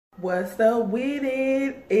What's up with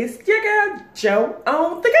it? It's your girl, Joe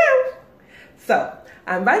on the go. So,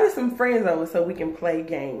 I invited some friends over so we can play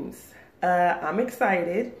games. I'm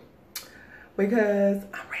excited because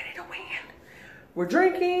I'm ready to win. We're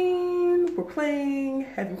drinking, we're playing,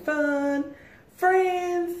 having fun,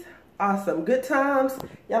 friends, awesome, good times.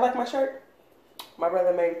 Y'all like my shirt? My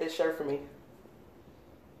brother made this shirt for me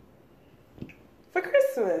for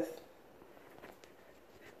Christmas.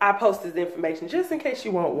 I post this information just in case you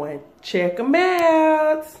want one. Check them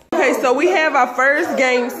out. Okay, so we have our first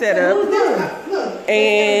game set up.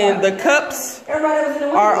 And the cups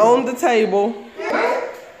are on the table.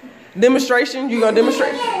 Demonstration, you gonna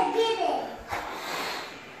demonstrate?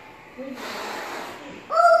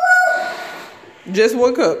 Just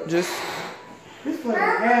one cup, just.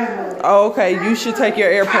 Oh, okay, you should take your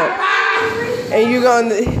air pump. And you're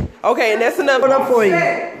gonna, okay, and that's enough for you.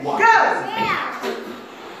 Go!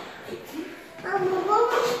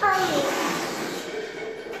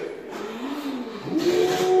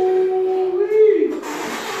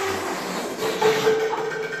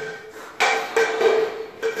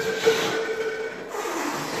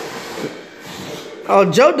 Oh,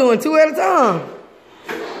 Joe doing two at a time.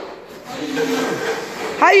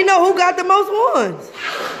 How you know who got the most ones?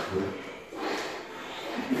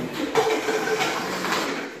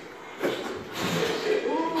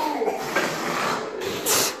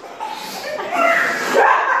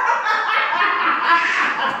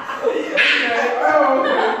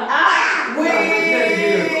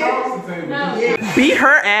 Beat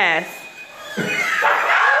her ass.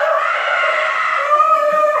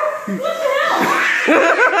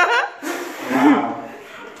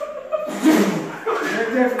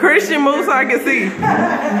 Christian, move so I can see.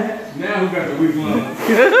 Now who got the weak one? I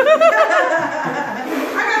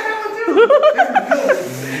got that one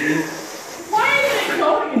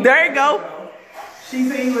too. There you go. She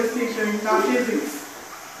said he was teaching not physics.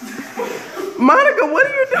 Monica, what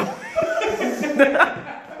are you doing?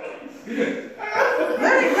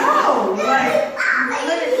 Let it go. Like,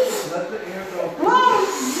 let the air go. Blow.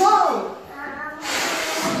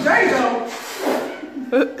 There you go.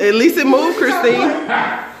 At least it moved, Christine.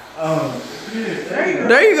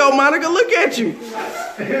 There you go, Monica. Look at you.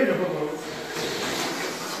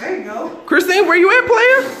 There you go. Christine, where you at,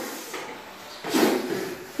 player?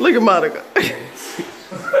 Look at Monica.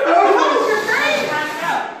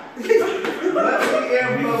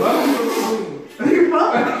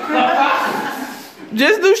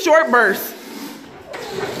 Just do short bursts.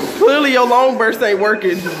 Clearly your long bursts ain't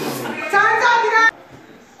working. Time's up, you guys.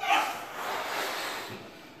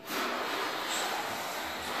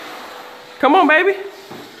 Come on, baby.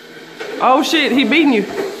 Oh shit, he beating you.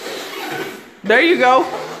 There you go.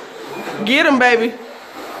 Get him, baby.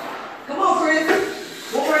 Come on, Chris.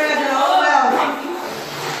 We'll grab it all out.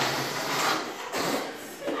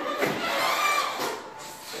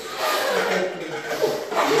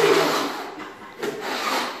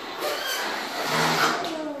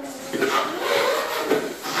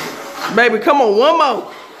 Baby, come on, one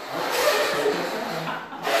more.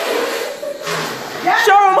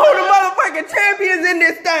 Show them who the motherfucking champions in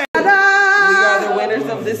this thing. We are the winners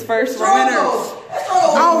of this first round.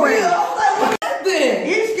 Always.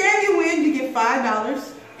 Each game you win, you get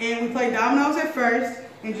 $5. And we play dominoes at first.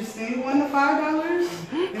 And Justine won the $5.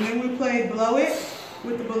 And then we played blow it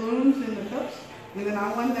with the balloons and the cups. And then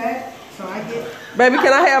I won that. So I get. Baby,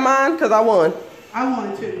 can I have mine? Because I won. I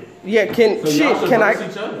won too. Yeah, can I?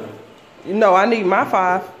 Each other. No, I need my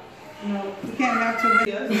 5. No, you can't have to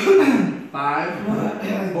win.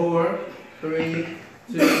 5, 4, 3,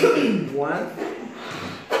 2, 1.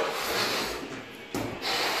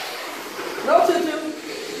 No tutu.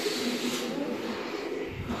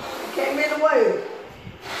 Came in the way.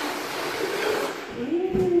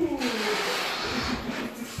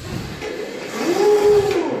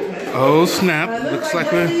 Oh snap! Looks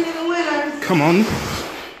like we're. Come on,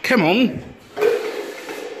 come on.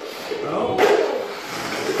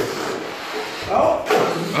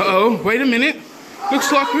 Uh-oh, wait a minute. Looks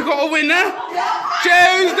like we got a winner.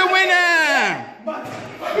 Joe's the winner.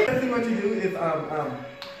 Basically what you do is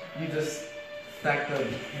you just stack the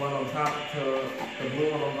one on top to the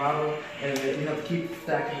blue one on bottom, and then you have to keep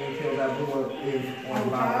stacking until that blue one is on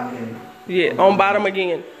bottom again. Yeah, on bottom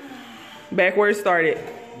again. Back where it started.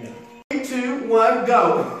 3, 2, 1,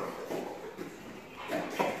 go.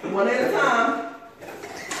 One at a time.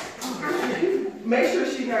 Make sure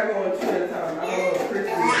she's not going 2 at a time. I don't know if Chris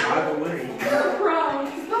is either way.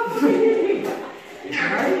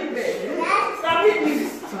 Stop hitting me.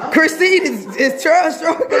 Christine is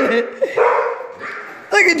struggling.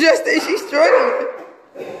 Look at Justine, she's struggling.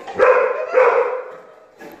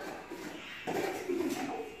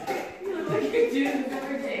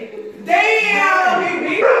 Damn, he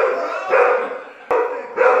beat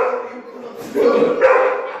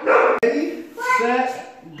Ready, set,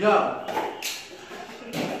 go.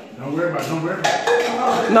 Don't worry about it. Don't worry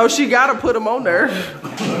about it. No, she gotta put him on there. You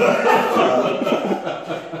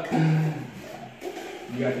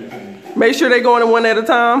got this, honey. Make sure they going in one at a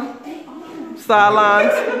time.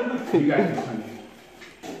 Sidelines. You got this, honey.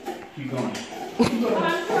 Keep going.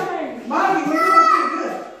 Mommy, we're doing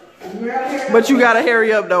good. We're out here. But you gotta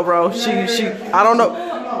hurry up though, bro. She, I don't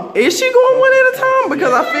know. Is she going one at a time?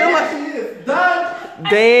 Because I feel like, Done.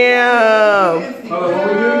 damn. Hold on, what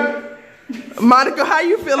we doing? Monica, how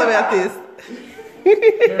you feel about this? She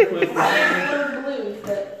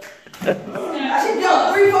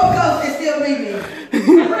jumped 3, 4 coats and still beat me.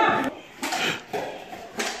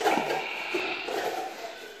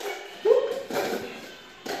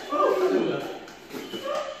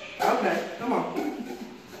 Okay, come on.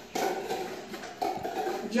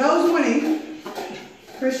 Joe's winning.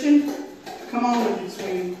 Christian, come on with it,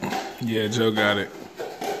 sweetie. Yeah, Joe got it.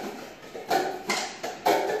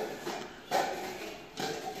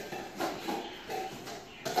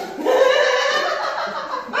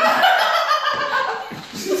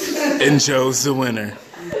 And Joe's the winner.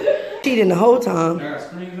 Cheating the whole time.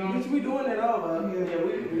 We doing it over.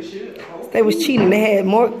 Yeah, we should. They was cheating. They had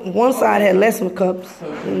more. One side had less cups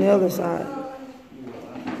than the other side.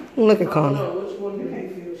 Look at Connor.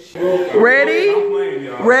 Ready?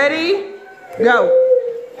 Ready? Go.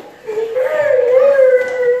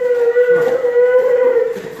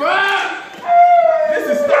 This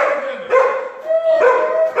is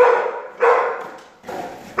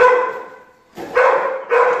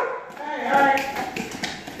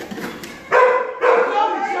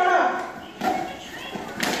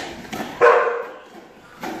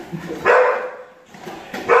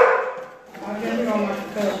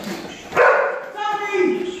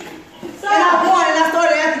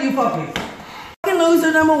Fucking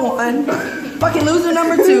loser number 1, fucking loser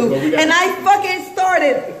number 2, and I fucking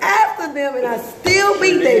started after them, and I still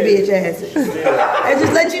beat they bitch asses. I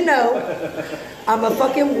just let you know, I'm a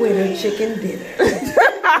fucking winner, chicken dinner.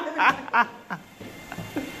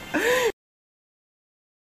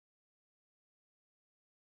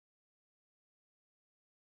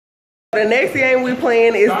 The next game we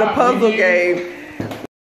playing is the puzzle game.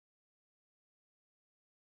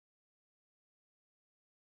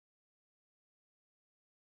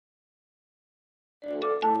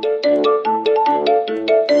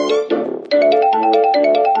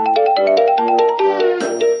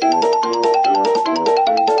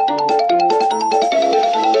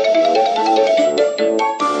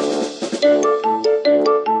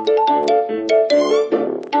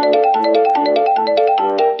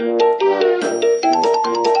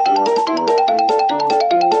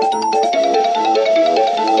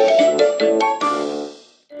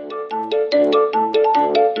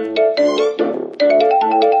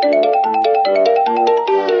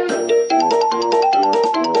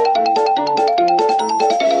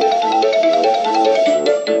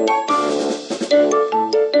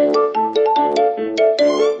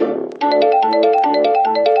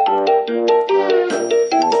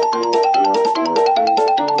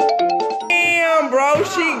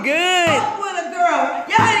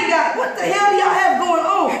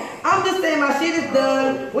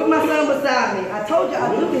 I told you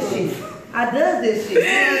I do this shit. I does this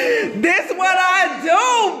shit. This what I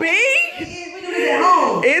do, B. We do this at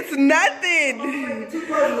home. It's nothing. Two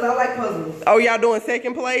puzzles. I like puzzles. Oh, y'all doing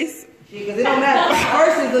second place? Because it don't matter.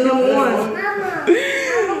 First is the number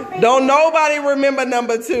one. Don't nobody remember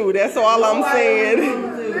number 2. That's all I'm saying.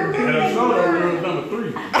 Number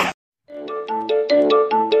 3.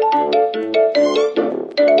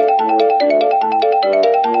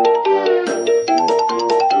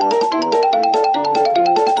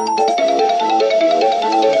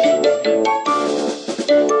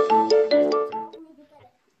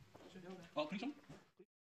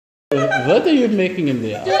 What are you making in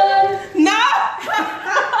there? No!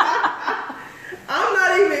 I'm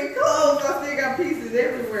not even close. I still got pieces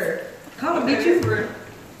everywhere. Connor beat you.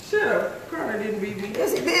 Shut up. Connor didn't beat me.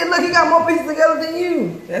 Yes, he did. Look, he got more pieces together than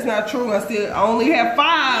you. That's not true. I only have 5.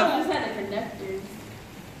 I just had a connector.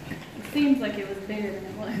 It seems like it was bigger than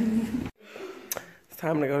it was. It's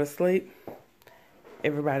time to go to sleep.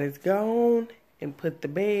 Everybody's gone and put to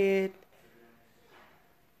bed.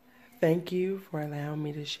 Thank you for allowing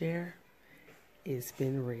me to share. It's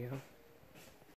been real.